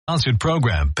Sponsored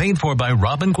program paid for by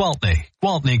Robin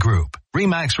Gwaltney Group,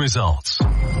 RE/MAX Results.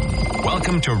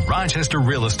 Welcome to Rochester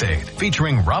Real Estate,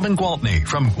 featuring Robin Gwaltney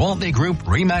from Gwaltney Group,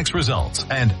 RE/MAX Results,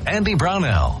 and Andy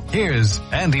Brownell. Here's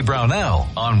Andy Brownell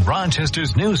on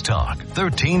Rochester's News Talk,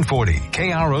 1340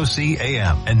 KROC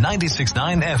AM and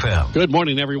 96.9 FM. Good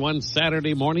morning, everyone.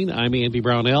 Saturday morning, I'm Andy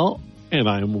Brownell, and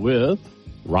I'm with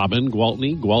Robin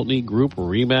Gwaltney Group,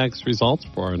 RE/MAX Results,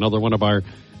 for another one of our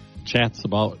chats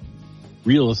about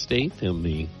real estate in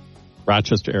the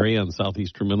Rochester area and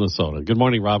southeastern Minnesota. Good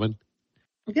morning, Robin.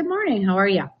 Good morning. How are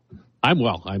you? I'm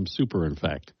well. I'm super, in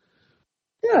fact.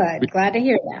 Good. Glad to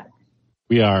hear that.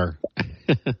 We are.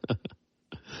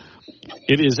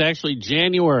 It is actually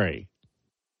January.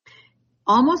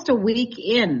 Almost a week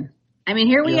in. I mean,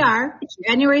 here we are,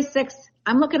 January 6th.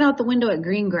 I'm looking out the window at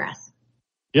green grass.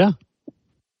 Yeah.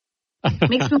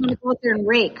 Makes me want to go out there and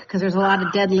rake because there's a lot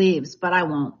of dead leaves, but I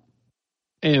won't.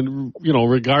 And, you know,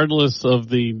 regardless of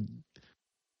the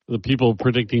people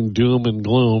predicting doom and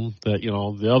gloom that, you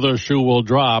know, the other shoe will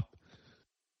drop,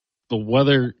 the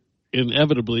weather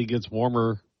inevitably gets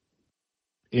warmer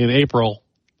in April,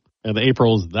 and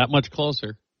April is that much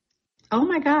closer. Oh,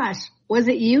 my gosh. Was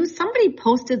it you? Somebody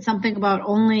posted something about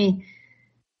only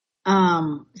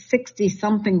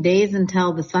 60-something days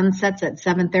until the sun sets at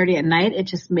 7:30 at night. It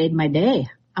just made my day.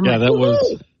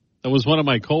 That was one of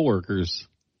my coworkers.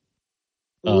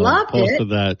 Loved posted it.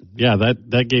 That. Yeah,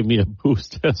 that gave me a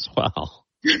boost as well.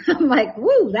 I'm like,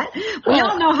 woo, we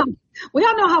all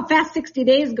know how fast 60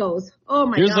 days goes. Oh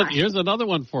my gosh. Here's another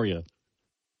one for you.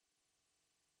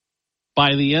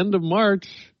 By the end of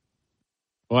March,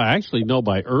 by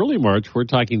early March, we're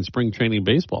talking spring training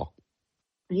baseball.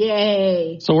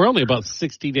 Yay. So we're only about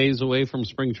 60 days away from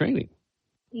spring training.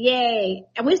 Yay.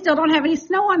 And we still don't have any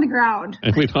snow on the ground.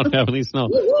 And we don't have any snow.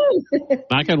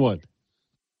 Knock on wood.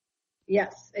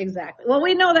 Yes, exactly. Well,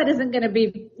 we know that isn't going to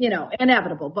be,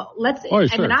 inevitable, but Sure.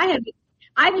 I mean,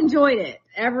 I've enjoyed it,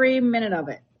 every minute of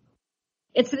it.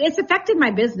 It's affected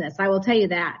my business. I will tell you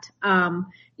that.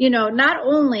 Not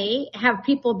only have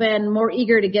people been more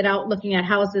eager to get out looking at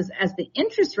houses as the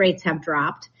interest rates have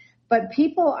dropped, but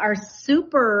people are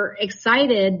super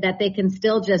excited that they can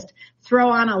still just throw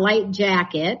on a light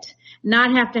jacket,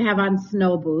 not have to have on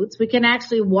snow boots. We can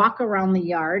actually walk around the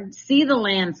yard, see the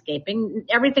landscaping.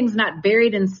 Everything's not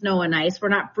buried in snow and ice. We're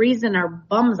not freezing our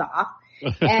bums off.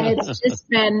 And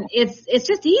it's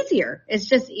just easier. It's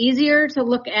just easier to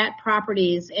look at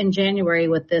properties in January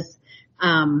with this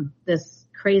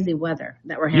crazy weather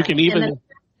that we're having. You can even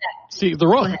see the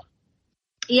roof.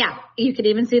 Yeah, you could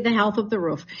even see the health of the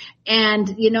roof.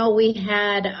 And, we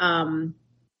had,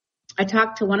 I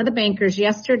talked to one of the bankers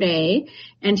yesterday,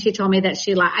 and she told me that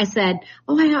I said,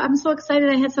 I'm so excited.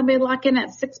 I had somebody lock in at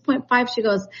 6.5. She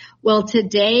goes, well,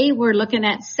 today we're looking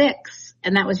at 6,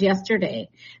 and that was yesterday.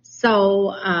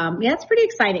 So, it's pretty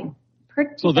exciting.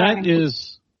 That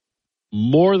is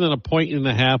more than a point and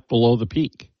a half below the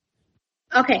peak.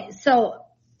 Okay, so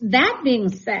that being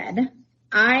said,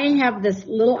 I have this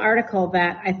little article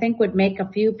that I think would make a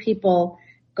few people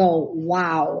go,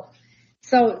 wow.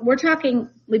 So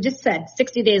we just said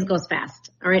 60 days goes fast.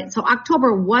 All right. So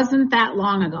October wasn't that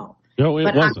long ago. No,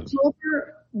 it wasn't.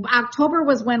 October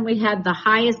was when we had the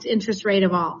highest interest rate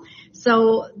of all.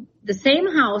 So the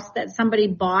same house that somebody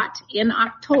bought in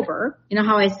October, you know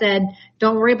how I said,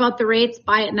 don't worry about the rates,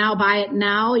 buy it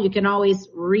now. You can always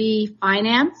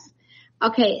refinance.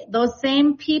 Okay. Those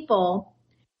same people,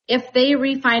 if they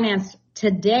refinanced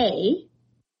today,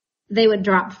 they would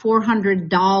drop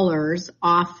 $400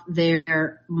 off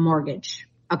their mortgage.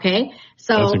 Okay.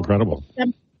 So that's incredible.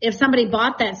 If somebody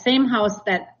bought that same house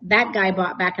that guy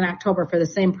bought back in October for the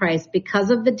same price, because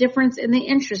of the difference in the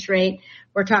interest rate,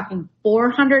 we're talking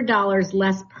 $400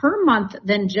 less per month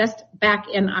than just back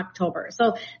in October.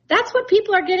 So that's what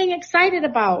people are getting excited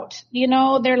about.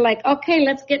 They're like, okay,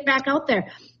 let's get back out there.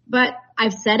 But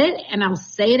I've said it and I'll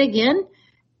say it again.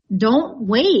 Don't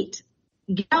wait.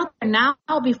 Get out there now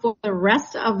before the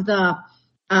rest of the,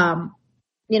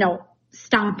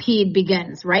 stampede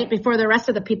begins, right? Before the rest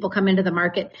of the people come into the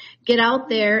market. Get out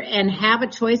there and have a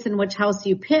choice in which house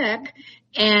you pick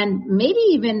and maybe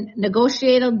even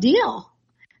negotiate a deal,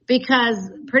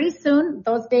 because pretty soon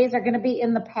those days are going to be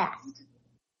in the past.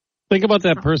 Think about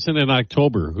that person in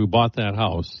October who bought that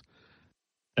house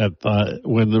at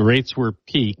when the rates were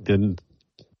peaked and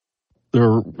there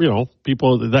were,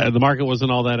 the market wasn't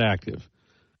all that active.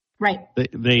 Right.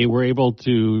 They were able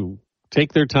to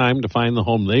take their time to find the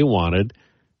home they wanted.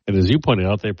 And as you pointed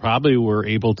out, they probably were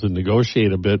able to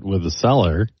negotiate a bit with the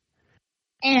seller.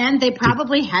 And they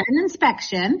probably had an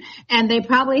inspection, and they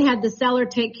probably had the seller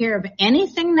take care of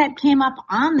anything that came up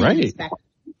on the inspection.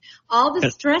 All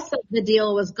the stress of the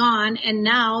deal was gone, and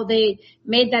now they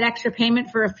made that extra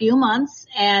payment for a few months.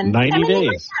 And 90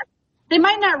 days. They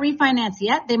might not refinance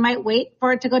yet. They might wait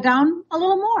for it to go down a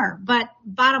little more. But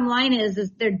bottom line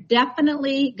is they're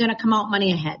definitely going to come out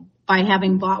money ahead by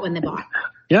having bought when they bought.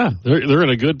 Yeah, they're in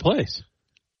a good place.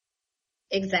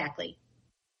 Exactly.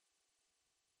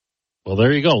 Well,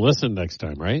 there you go. Listen next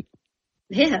time, right?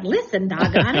 Yeah, listen,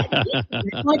 doggone it.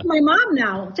 Like my mom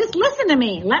now. Just listen to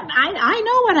me. I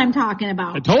know what I'm talking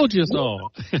about. I told you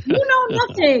so. You know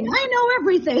nothing. I know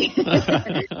everything.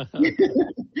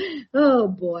 Oh,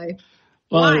 boy.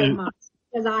 Why, Mom?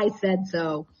 Because I said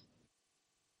so.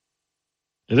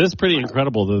 It is pretty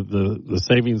incredible the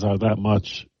savings are that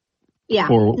much. Yeah.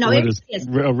 For no, what is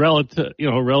a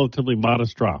relatively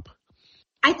modest drop.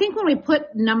 I think when we put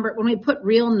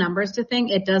real numbers to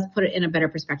things, it does put it in a better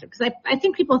perspective. Because I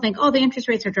think people think, oh, the interest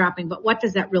rates are dropping, but what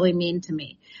does that really mean to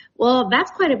me? Well, that's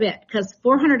quite a bit, because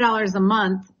 $400 a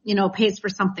month, pays for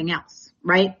something else,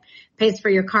 right? Pays for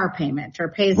your car payment, or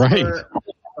pays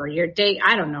for your day.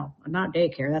 I don't know, not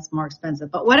daycare. That's more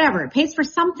expensive, but whatever. It pays for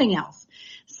something else.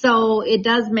 So it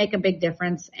does make a big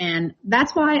difference. And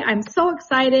that's why I'm so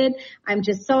excited. I'm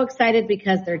just so excited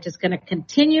because they're just going to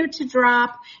continue to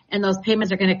drop, and those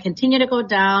payments are going to continue to go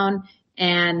down.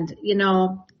 And,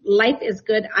 life is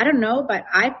good. I don't know, but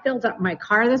I filled up my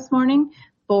car this morning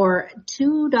for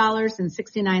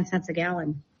 $2.69 a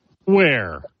gallon.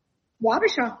 Where?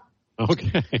 Wabasha.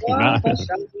 Okay.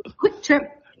 Wabasha. Quick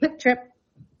trip,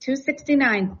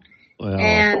 $2.69. Well.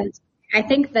 And I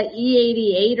think the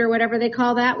E88 or whatever they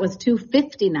call that was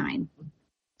 $2.59.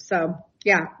 So,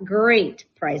 yeah, great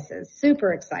prices.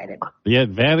 Super excited. The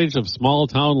advantage of small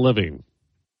town living.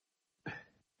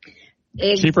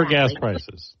 Exactly. Cheaper gas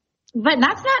prices. But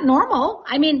that's not normal.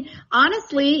 I mean,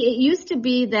 honestly, it used to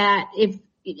be that if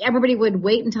everybody would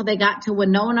wait until they got to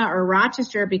Winona or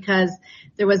Rochester because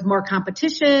there was more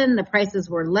competition, the prices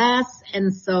were less,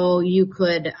 and so you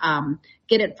could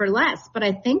get it for less. But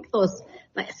I think those,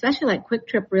 especially like Quick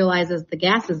Trip, realizes the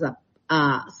gas is a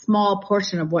small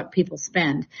portion of what people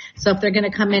spend. So if they're going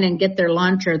to come in and get their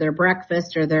lunch or their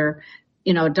breakfast or their,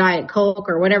 Diet Coke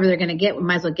or whatever they're going to get, we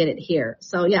might as well get it here.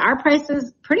 So yeah, our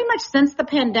prices pretty much since the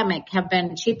pandemic have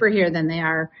been cheaper here than they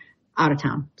are out of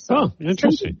town. So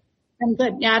interesting. I'm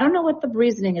good. Yeah, I don't know what the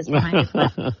reasoning is behind it,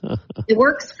 but it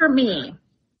works for me.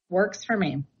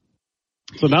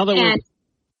 So now that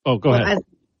go ahead.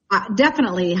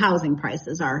 Definitely housing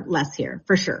prices are less here,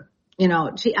 for sure.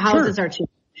 Houses are cheap.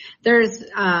 There's,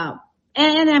 and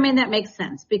I mean, that makes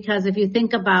sense, because if you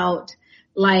think about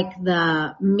like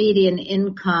the median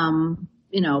income,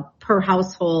 per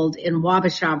household in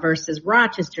Wabasha versus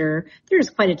Rochester, there's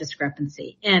quite a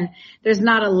discrepancy. And there's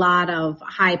not a lot of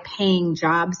high paying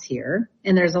jobs here.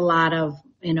 And there's a lot of,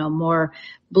 more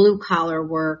blue collar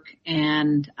work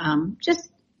and, just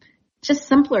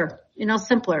simpler,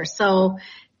 simpler. So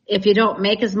if you don't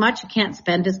make as much, you can't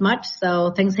spend as much.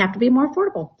 So things have to be more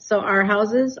affordable. So our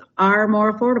houses are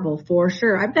more affordable for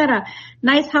sure. I've got a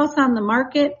nice house on the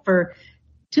market for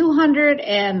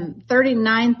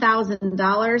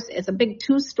 $239,000. It's a big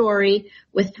 2-story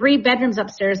with 3 bedrooms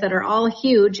upstairs that are all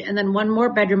huge, and then 1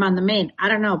 more bedroom on the main. I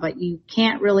don't know, but you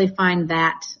can't really find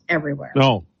that everywhere.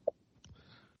 No.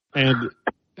 And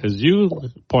as you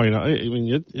point out, I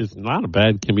mean, it's not a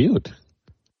bad commute.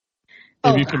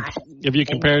 If you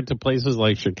compare it to places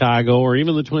like Chicago or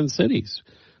even the Twin Cities.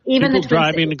 People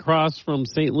driving across from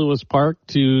St. Louis Park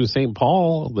to St.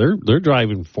 Paul, they're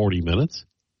driving 40 minutes.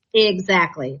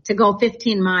 Exactly. To go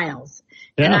 15 miles.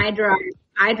 Yeah. And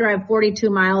I drive 42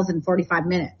 miles in 45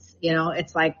 minutes.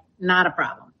 It's like not a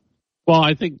problem. Well,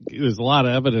 I think there's a lot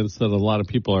of evidence that a lot of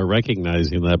people are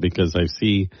recognizing that, because I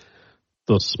see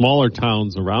those smaller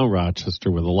towns around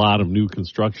Rochester with a lot of new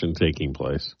construction taking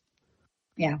place.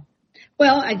 Yeah.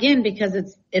 Well, again, because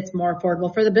it's more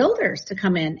affordable for the builders to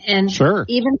come in, and sure,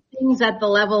 even things at the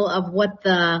level of what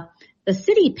the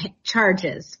city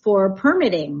charges for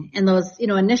permitting and those,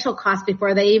 initial costs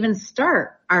before they even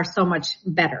start are so much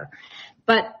better.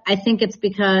 But I think it's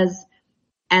because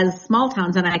as small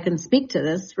towns, and I can speak to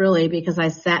this really because I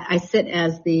sit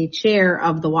as the chair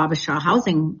of the Wabasha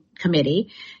Housing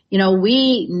Committee,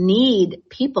 we need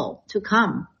people to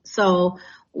come. So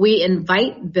we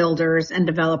invite builders and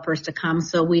developers to come.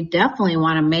 So we definitely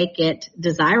want to make it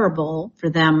desirable for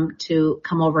them to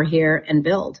come over here and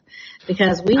build,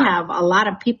 because we have a lot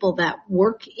of people that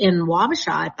work in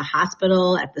Wabasha at the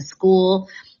hospital, at the school,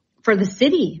 for the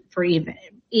city, for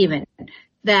even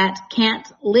that can't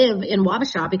live in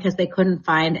Wabasha because they couldn't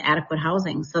find adequate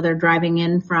housing. So they're driving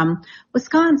in from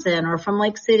Wisconsin or from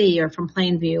Lake City or from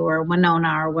Plainview or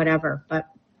Winona or whatever. But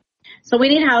So we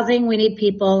need housing, we need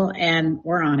people, and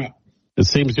we're on it. It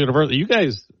seems universal. You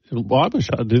guys,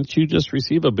 didn't you just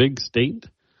receive a big state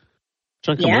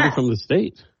chunk of money from the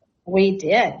state? We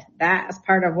did. That is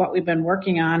part of what we've been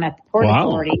working on at the Port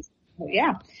Authority. So,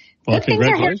 yeah. Well,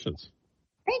 congratulations.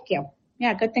 Thank you.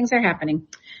 Yeah, good things are happening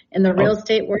in the real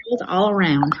estate world all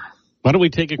around. Why don't we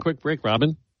take a quick break,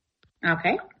 Robin?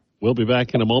 Okay. We'll be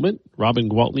back in a moment. Robin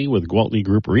Gwaltney with Gwaltney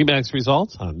Group-RE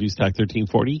results on News Talk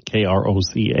 1340,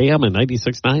 KROC AM and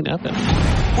 96.9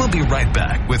 FM. We'll be right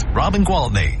back with Robin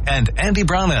Gwaltney and Andy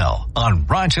Brownell on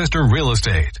Rochester Real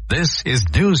Estate. This is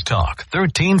News Talk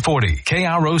 1340,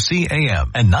 KROC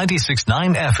AM and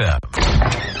 96.9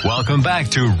 FM. Welcome back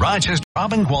to Rochester.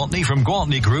 Robin Gwaltney from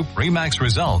Gwaltney Group-RE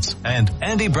results and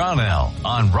Andy Brownell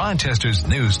on Rochester's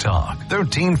News Talk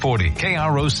 1340,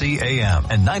 KROC AM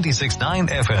and 96.9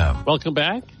 FM. Welcome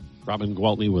back. Robin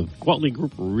Gwaltney with Gwaltney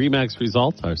Group-RE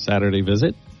results, our Saturday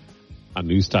visit on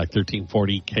News Talk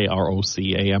 1340,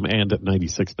 KROC AM and at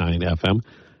 96.9 FM.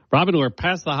 Robin, we're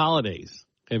past the holidays.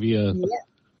 Have you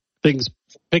things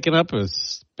picking up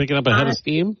ahead of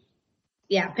steam?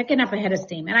 Yeah, picking up ahead of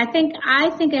steam. And I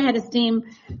think ahead of steam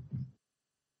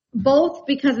both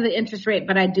because of the interest rate,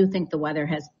 but I do think the weather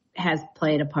has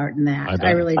played a part in that.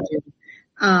 I really do.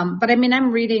 But I mean,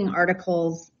 I'm reading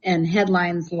articles and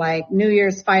headlines like New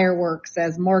Year's fireworks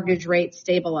as mortgage rates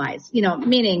stabilize,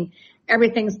 meaning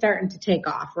everything's starting to take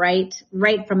off, right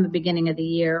from the beginning of the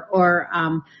year, or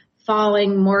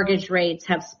falling mortgage rates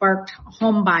have sparked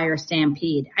home buyer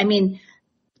stampede. I mean,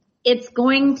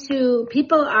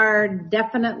 people are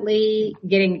definitely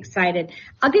getting excited.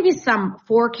 I'll give you some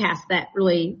forecasts that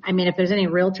really, if there's any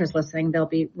realtors listening, they'll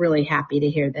be really happy to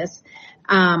hear this.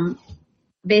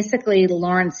 Basically,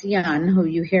 Lawrence Yun, who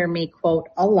you hear me quote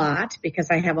a lot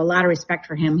because I have a lot of respect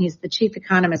for him. He's the chief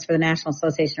economist for the National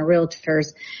Association of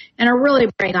Realtors and a really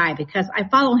bright guy because I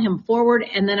follow him forward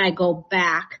and then I go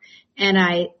back and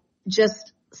I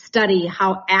just study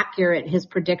how accurate his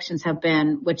predictions have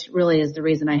been, which really is the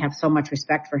reason I have so much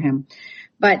respect for him.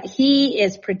 But he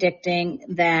is predicting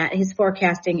that he's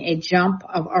forecasting a jump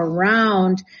of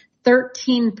around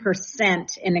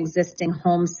 13% in existing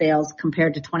home sales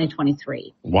compared to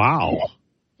 2023. Wow.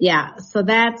 Yeah. So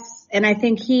and I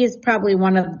think he is probably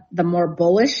one of the more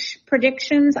bullish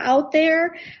predictions out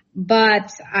there.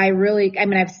 But I've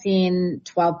seen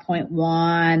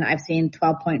 12.1, I've seen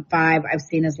 12.5, I've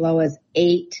seen as low as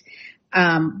 8.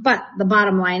 But the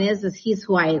bottom line is he's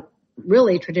who I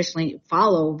really traditionally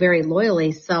follow very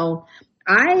loyally. So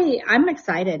I'm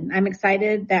excited. I'm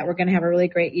excited that we're going to have a really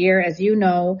great year. As you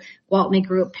know, Gwaltney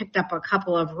Group picked up a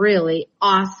couple of really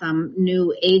awesome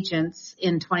new agents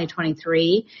in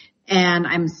 2023. And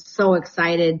I'm so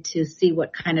excited to see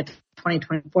what kind of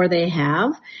 2024 they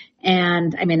have.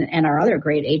 And our other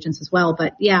great agents as well.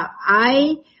 But yeah,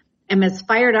 I am as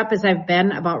fired up as I've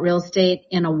been about real estate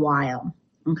in a while.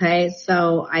 Okay.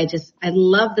 So I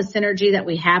love the synergy that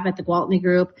we have at the Gwaltney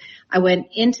Group. I went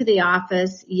into the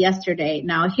office yesterday.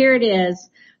 Now here it is,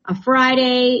 a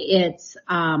Friday. It's,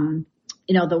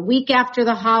 the week after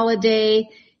the holiday.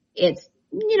 It's,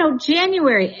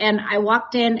 January. And I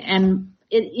walked in and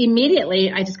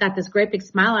immediately I just got this great big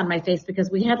smile on my face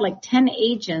because we had like 10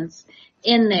 agents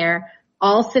in there,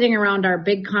 all sitting around our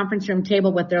big conference room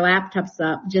table with their laptops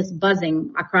up, just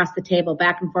buzzing across the table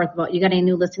back and forth about, you got any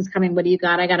new listings coming? What do you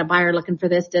got? I got a buyer looking for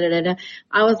this.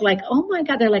 I was like, oh my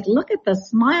God. They're like, look at the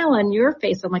smile on your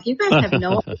face. I'm like, you guys have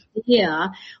no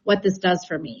idea what this does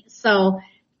for me. So,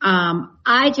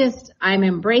 I'm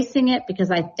embracing it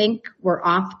because I think we're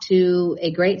off to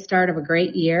a great start of a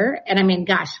great year. And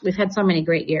we've had so many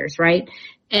great years, right?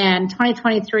 And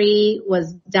 2023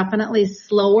 was definitely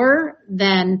slower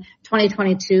than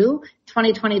 2022.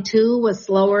 2022 was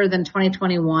slower than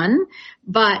 2021,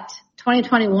 but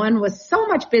 2021 was so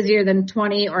much busier than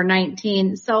 20 or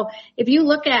 19. So if you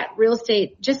look at real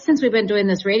estate, just since we've been doing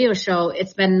this radio show,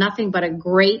 it's been nothing but a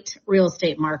great real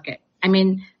estate market.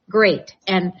 Great.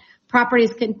 And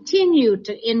properties continue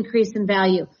to increase in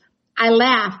value. I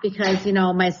laugh because,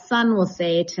 my son will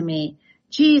say to me,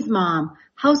 geez, Mom,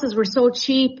 houses were so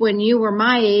cheap when you were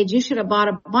my age. You should have bought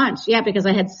a bunch. Yeah, because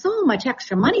I had so much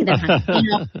extra money then.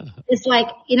 It's like,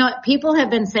 people have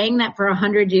been saying that for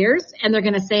 100 years and they're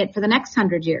going to say it for the next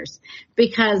 100 years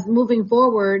because moving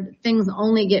forward, things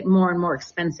only get more and more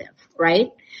expensive, right?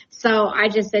 So I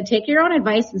just said, take your own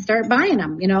advice and start buying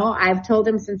them. I've told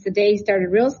him since the day he started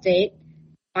real estate,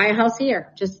 buy a house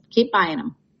here. Just keep buying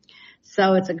them.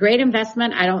 So it's a great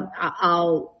investment.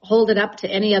 I'll hold it up to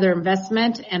any other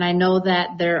investment. And I know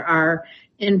that there are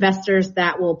investors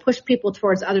that will push people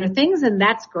towards other things, and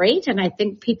that's great. And I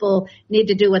think people need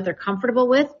to do what they're comfortable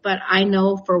with. But I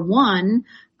know for one,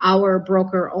 our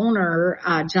broker owner,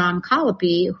 John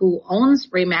Colopy, who owns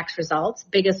RE/MAX Results,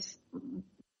 biggest,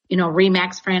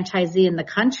 RE/MAX franchisee in the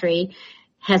country,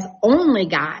 has only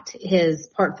got his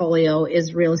portfolio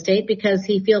is real estate because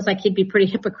he feels like he'd be pretty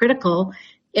hypocritical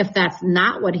if that's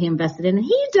not what he invested in.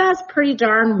 He does pretty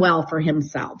darn well for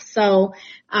himself. So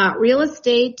real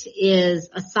estate is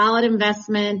a solid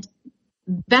investment.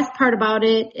 Best part about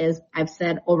it is, I've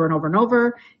said over and over and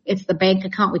over, it's the bank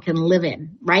account we can live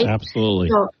in, right? Absolutely.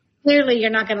 So clearly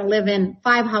you're not going to live in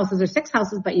 5 houses or 6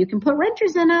 houses, but you can put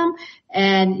renters in them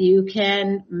and you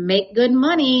can make good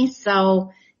money.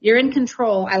 So you're in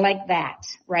control. I like that,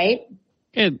 right?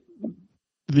 And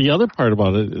the other part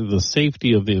about it, the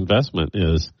safety of the investment,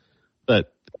 is that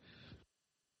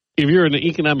if you're in an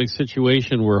economic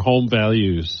situation where home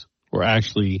values were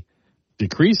actually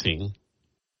decreasing,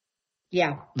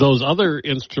 those other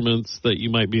instruments that you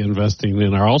might be investing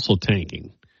in are also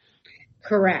tanking.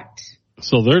 Correct.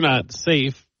 So they're not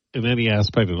safe in any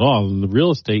aspect at all. In the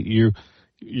real estate, you're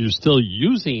still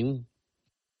using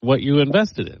what you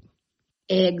invested in.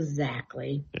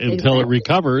 Exactly. Until it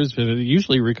recovers, and it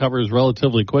usually recovers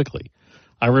relatively quickly.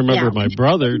 I remember my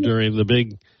brother during the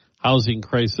big housing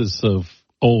crisis of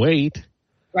 2008.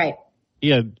 Right. He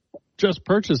had just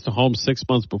purchased a home 6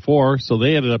 months before, so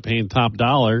they ended up paying top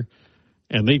dollar,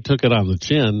 and they took it on the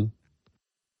chin.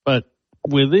 But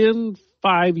within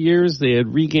 5 years, they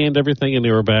had regained everything, and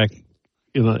they were back.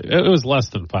 It was less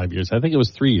than 5 years. I think it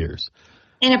was 3 years.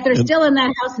 And if they're still in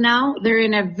that house now, they're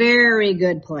in a very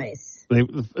good place.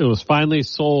 It was finally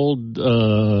sold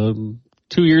 2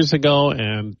 years ago,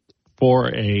 and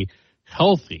for a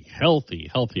healthy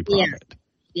profit.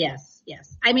 Yes.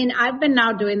 I mean, I've been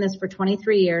now doing this for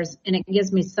 23 years, and it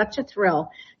gives me such a thrill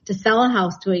to sell a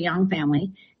house to a young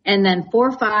family, and then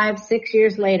 4, 5, 6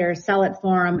 years later, sell it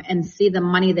for them and see the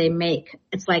money they make.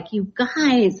 It's like, you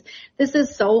guys, this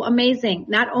is so amazing.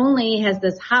 Not only has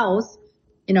this house,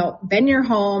 been your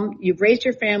home, you've raised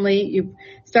your family, you've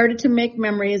started to make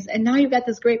memories, and now you've got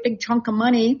this great big chunk of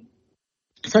money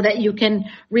so that you can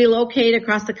relocate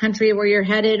across the country where you're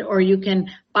headed, or you can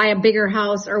buy a bigger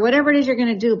house, or whatever it is you're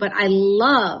going to do. But I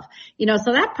love,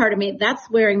 so that part of me, that's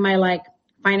wearing my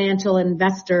financial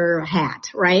investor hat,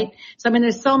 right? So, I mean,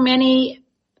 there's so many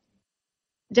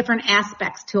different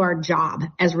aspects to our job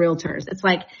as realtors. It's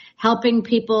like helping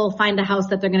people find a house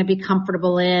that they're going to be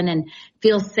comfortable in and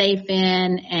feel safe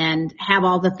in and have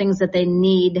all the things that they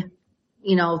need,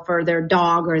 for their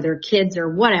dog or their kids or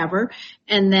whatever.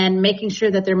 And then making sure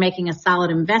that they're making a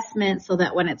solid investment so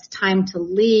that when it's time to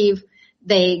leave,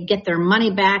 they get their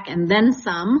money back and then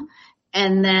some.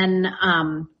 And then,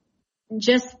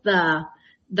 just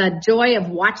the joy of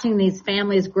watching these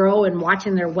families grow and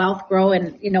watching their wealth grow.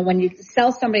 And, when you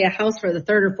sell somebody a house for the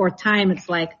 3rd or 4th time, it's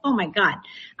like, oh my God,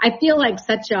 I feel like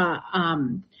such a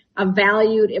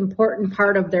valued, important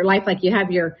part of their life. Like you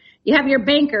have your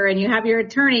banker and you have your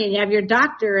attorney and you have your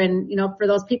doctor. And, for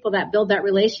those people that build that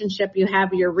relationship, you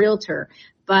have your realtor,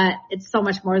 but it's so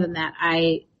much more than that.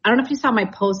 I don't know if you saw my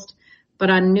post, but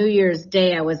on New Year's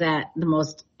Day, I was at the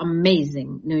most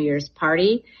amazing New Year's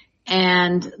party.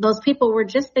 And those people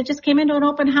they just came into an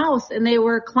open house and they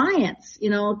were clients,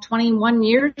 21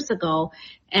 years ago.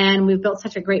 And we've built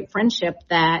such a great friendship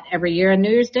that every year on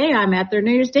New Year's Day, I'm at their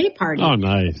New Year's Day party. Oh,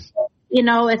 nice.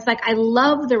 It's like, I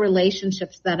love the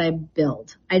relationships that I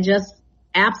build. I just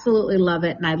absolutely love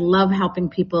it. And I love helping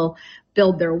people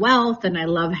build their wealth, and I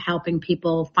love helping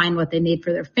people find what they need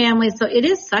for their families. So it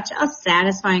is such a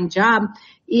satisfying job,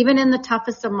 even in the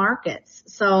toughest of markets.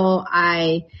 So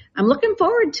I'm looking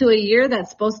forward to a year that's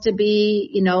supposed to be,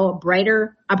 a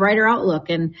brighter outlook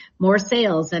and more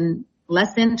sales and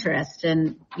less interest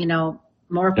and,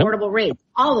 more affordable rates,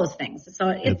 all those things. So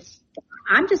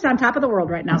I'm just on top of the world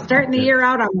right now, starting the year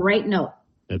out on the right note.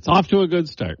 It's off to a good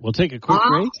start. We'll take a quick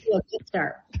break. Off to a good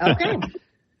start. Okay.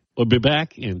 We'll be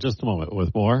back in just a moment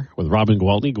with more with Robin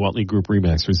Gwaltney, Gwaltney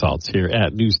Group-RE/MAX Results here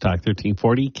at News Talk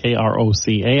 1340,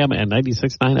 KROC AM and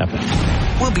 96.9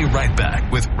 FM. We'll be right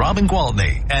back with Robin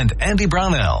Gwaltney and Andy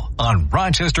Brownell on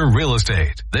Rochester Real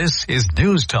Estate. This is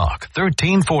News Talk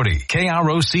 1340,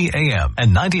 KROC AM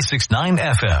and 96.9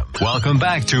 FM. Welcome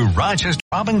back to Rochester.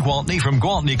 Robin Gwaltney from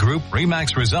Gwaltney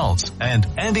Group-RE/MAX Results and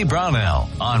Andy Brownell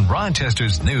on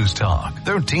Rochester's News Talk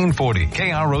 1340,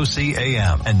 KROC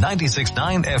AM and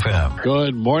 96.9 FM.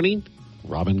 Good morning.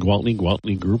 Robin Gwaltney,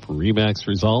 Gwaltney Group-RE/MAX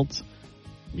Results.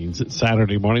 Means it's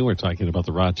Saturday morning. We're talking about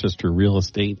the Rochester real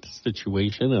estate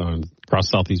situation across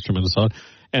southeastern Minnesota.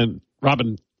 And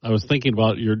Robin, I was thinking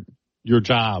about your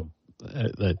job.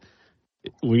 That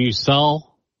when you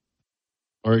sell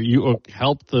or you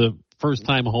help the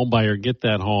first-time home buyer get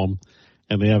that home,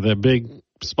 and they have that big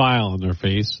smile on their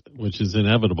face, which is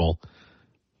inevitable.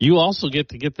 You also get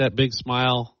to get that big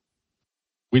smile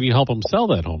when you help them sell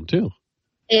that home too.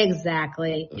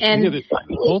 Exactly. And you get it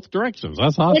both directions.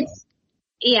 That's awesome.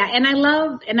 And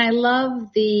I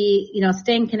love the,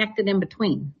 staying connected in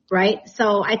between, right?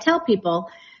 So I tell people,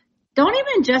 don't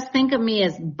even just think of me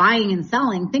as buying and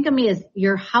selling. Think of me as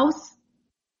your house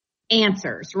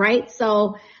answers, right?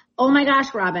 So, oh my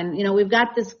gosh, Robin, we've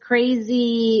got this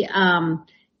crazy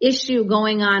issue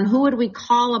going on. Who would we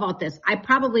call about this? I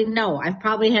probably know. I've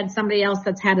probably had somebody else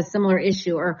that's had a similar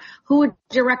issue. Or who would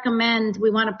you recommend? We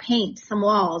want to paint some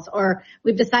walls, or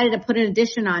we've decided to put an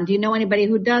addition on. Do you know anybody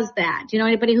who does that? Do you know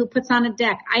anybody who puts on a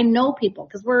deck? I know people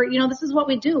because this is what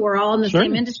we do. We're all in the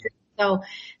same industry. So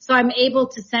I'm able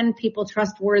to send people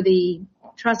trustworthy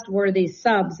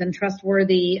subs and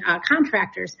trustworthy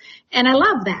contractors. And I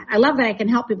love that. I love that I can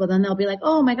help people. Then they'll be like,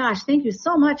 oh my gosh, thank you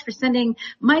so much for sending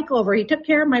Mike over. He took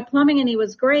care of my plumbing and he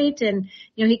was great. And,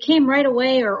 he came right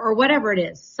away or whatever it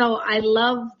is. So I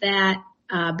love that,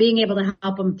 being able to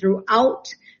help them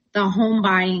throughout the home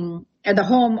buying, the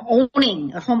home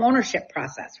ownership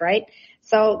process, right?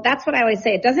 So that's what I always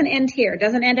say. It doesn't end here. It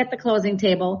doesn't end at the closing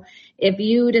table. If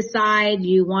you decide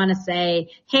you want to say,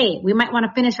 hey, we might want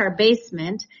to finish our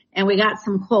basement and we got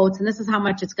some quotes and this is how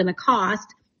much it's going to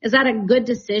cost. Is that a good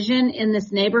decision in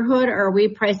this neighborhood, or are we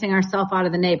pricing ourselves out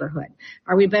of the neighborhood?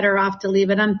 Are we better off to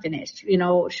leave it unfinished?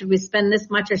 Should we spend this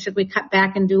much or should we cut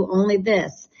back and do only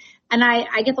this? And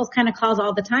I get those kind of calls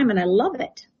all the time and I love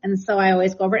it. And so I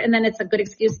always go over it. And then it's a good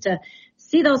excuse to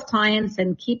see those clients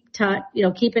and keep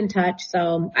in touch.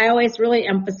 So I always really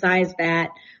emphasize that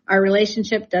our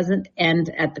relationship doesn't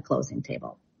end at the closing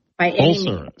table by any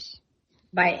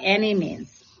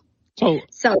means. So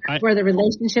that's where the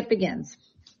relationship begins.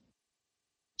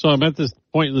 So I'm at this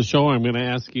point in the show, I'm going to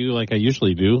ask you, like I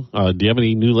usually do, do you have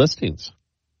any new listings?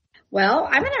 Well,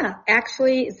 I'm going to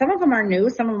actually, some of them are new,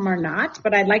 some of them are not,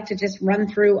 but I'd like to just run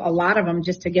through a lot of them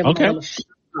just to give them a little shout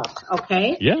out.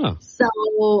 Okay? Yeah. So,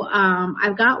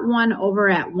 I've got one over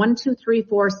at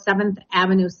 1234 7th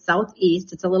Avenue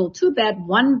Southeast. It's a little 2-bed,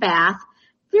 1-bath,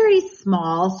 very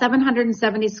small,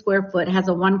 770 square foot, has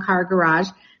a 1-car garage,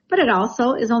 but it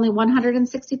also is only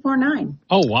 $164,900.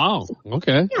 Oh, wow.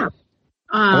 Okay. Yeah.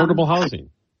 Affordable housing.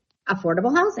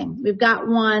 Affordable housing. We've got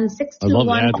one 621. I love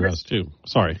the address too.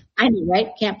 Sorry. I know,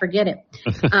 right? Can't forget it.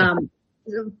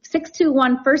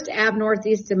 621 First Ave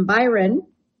Northeast in Byron.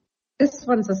 This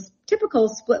one's a typical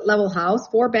split level house,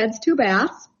 4 beds, 2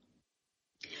 baths,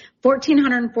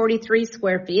 1,443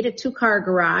 square feet, a 2-car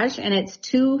garage, and it's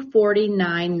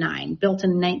 $249,900, built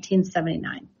in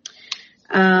 1979.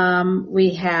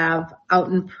 We have out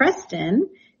in Preston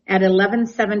at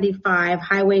 1175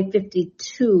 Highway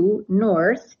 52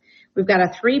 North. We've got a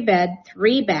 3-bed,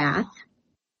 3-bath,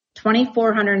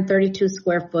 2,432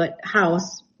 square foot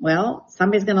house. Well,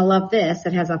 somebody's going to love this.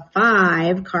 It has a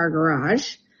 5-car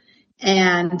garage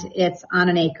and it's on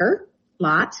an acre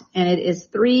lot and it is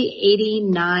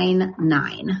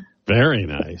 $389,900. Very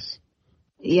nice.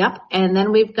 Yep. And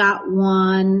then we've got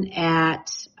one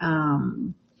at,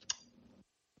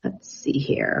 let's see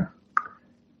here.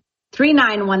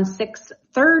 3916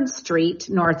 3rd Street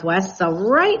Northwest, so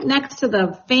right next to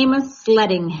the famous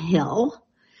sledding hill.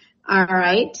 All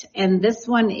right, and this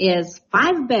one is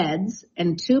 5 beds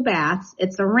and 2 baths.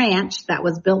 It's a ranch that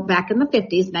was built back in the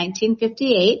 50s,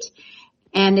 1958,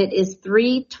 and it is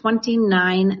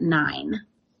 $329,900.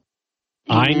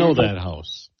 I know that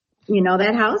house. You know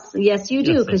that house? Yes, you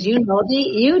do, because you know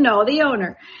the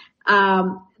owner.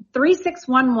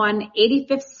 3611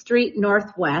 85th Street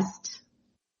Northwest.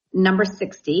 Number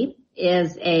 60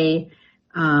 is a,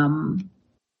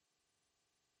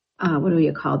 what do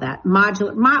you call that?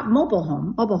 Mobile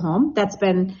home that's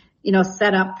been,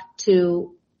 set up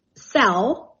to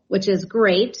sell, which is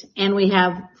great. And we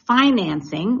have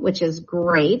financing, which is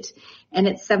great. And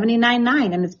it's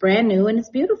 $79,900 and it's brand new and it's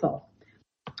beautiful.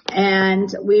 And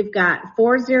we've got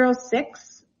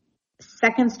 406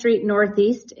 2nd Street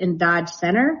Northeast in Dodge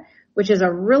Center, which is a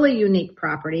really unique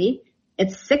property.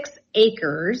 It's 6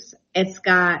 acres. It's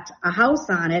got a house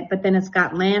on it, but then it's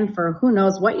got land for who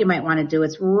knows what you might want to do.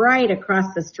 It's right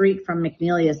across the street from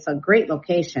McNelia, so great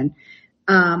location.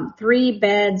 3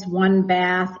 beds, 1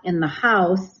 bath in the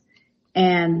house,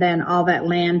 and then all that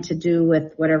land to do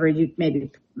with whatever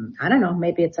maybe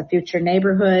it's a future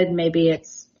neighborhood, maybe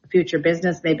it's a future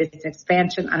business, maybe it's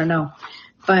expansion, I don't know.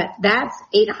 But that's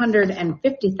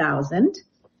 $850,000.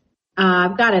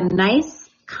 I've got a nice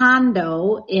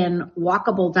condo in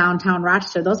walkable downtown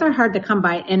Rochester. Those are hard to come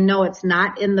by, and no, it's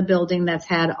not in the building that's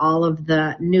had all of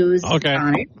the news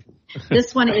on it.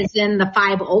 This one is in the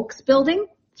 5 Oaks building,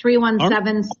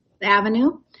 317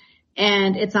 Avenue.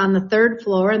 And it's on the 3rd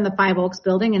floor in the Five Oaks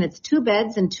building, and it's 2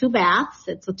 beds and 2 baths.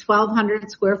 It's a 1,200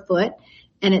 square foot,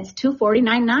 and it's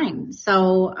 $249,900.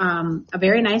 So a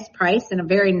very nice price and a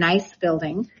very nice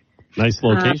building. Nice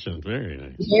location. Very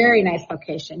nice. Very nice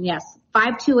location, yes.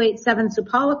 5287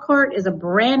 Supala Court is a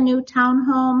brand new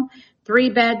townhome,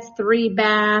 3 beds, 3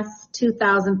 baths,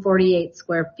 2,048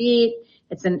 square feet.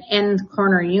 It's an end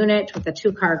corner unit with a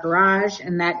 2-car garage,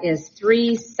 and that is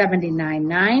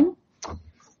 $379,900.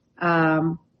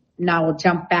 Now we'll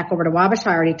jump back over to Wabash.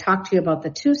 I already talked to you about the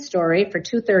 2-story for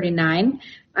 $239,000.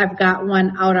 I've got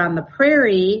one out on the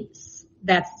prairie.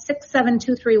 That's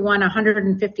 67231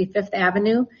 155th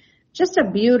Avenue. Just a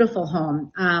beautiful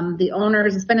home. The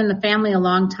owners, it's been in the family a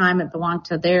long time. It belonged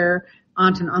to their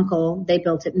aunt and uncle. They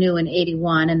built it new in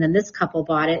 81, and then this couple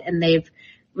bought it, and they've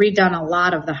redone a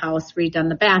lot of the house, redone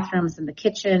the bathrooms and the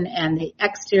kitchen and the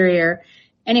exterior.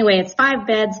 Anyway, it's 5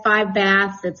 beds, 5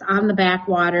 baths. It's on the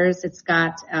backwaters. It's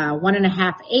got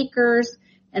 1.5 acres,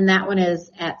 and that one is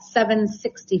at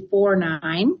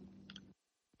 $764,900.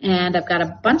 And I've got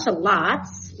a bunch of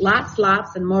lots,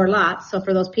 and more lots. So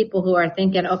for those people who are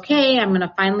thinking, okay, I'm going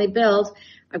to finally build,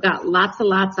 I've got lots of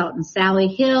lots out in Sally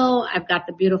Hill. I've got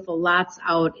the beautiful lots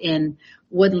out in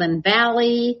Woodland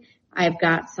Valley. I've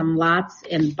got some lots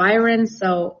in Byron.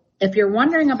 So if you're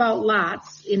wondering about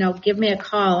lots, give me a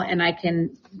call and I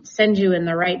can send you in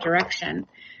the right direction.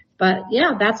 But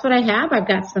yeah, that's what I have. I've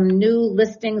got some new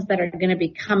listings that are going to be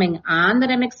coming on that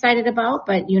I'm excited about.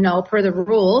 But per the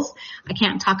rules, I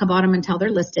can't talk about them until they're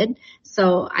listed.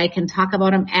 So I can talk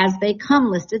about them as they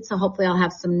come listed. So hopefully I'll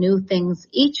have some new things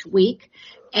each week.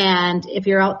 And if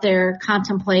you're out there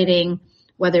contemplating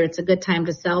whether it's a good time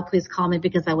to sell, please call me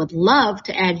because I would love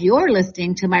to add your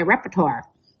listing to my repertoire.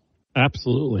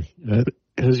 Absolutely.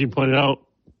 As you pointed out,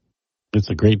 it's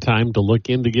a great time to look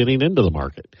into getting into the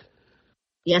market.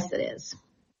 Yes, it is.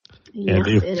 And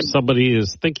if somebody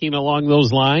is thinking along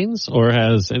those lines or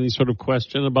has any sort of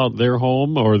question about their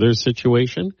home or their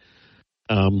situation,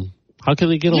 how can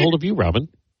they get a hold of you, Robin?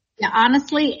 Yeah,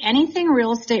 honestly, anything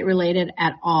real estate related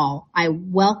at all, I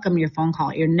welcome your phone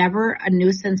call. You're never a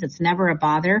nuisance. It's never a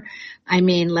bother. I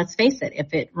mean, let's face it.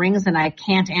 If it rings and I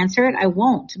can't answer it, I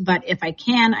won't. But if I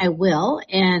can, I will.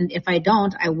 And if I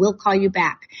don't, I will call you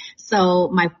back. So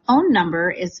my phone number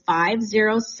is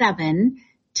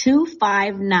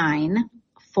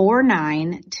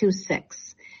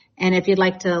 507-259-4926. And if you'd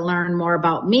like to learn more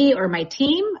about me or my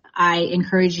team, I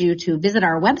encourage you to visit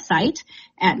our website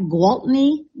at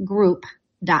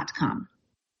GwaltneyGroup.com.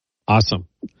 Awesome.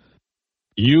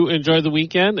 You enjoy the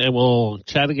weekend, and we'll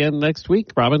chat again next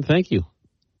week. Robin, thank you.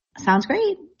 Sounds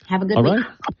great. Have a good week. All right.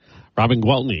 Robin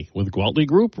Gwaltney with Gwaltney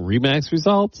Group, RE/MAX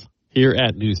Results, here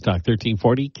at News Talk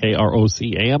 1340,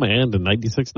 KROC AM and 96.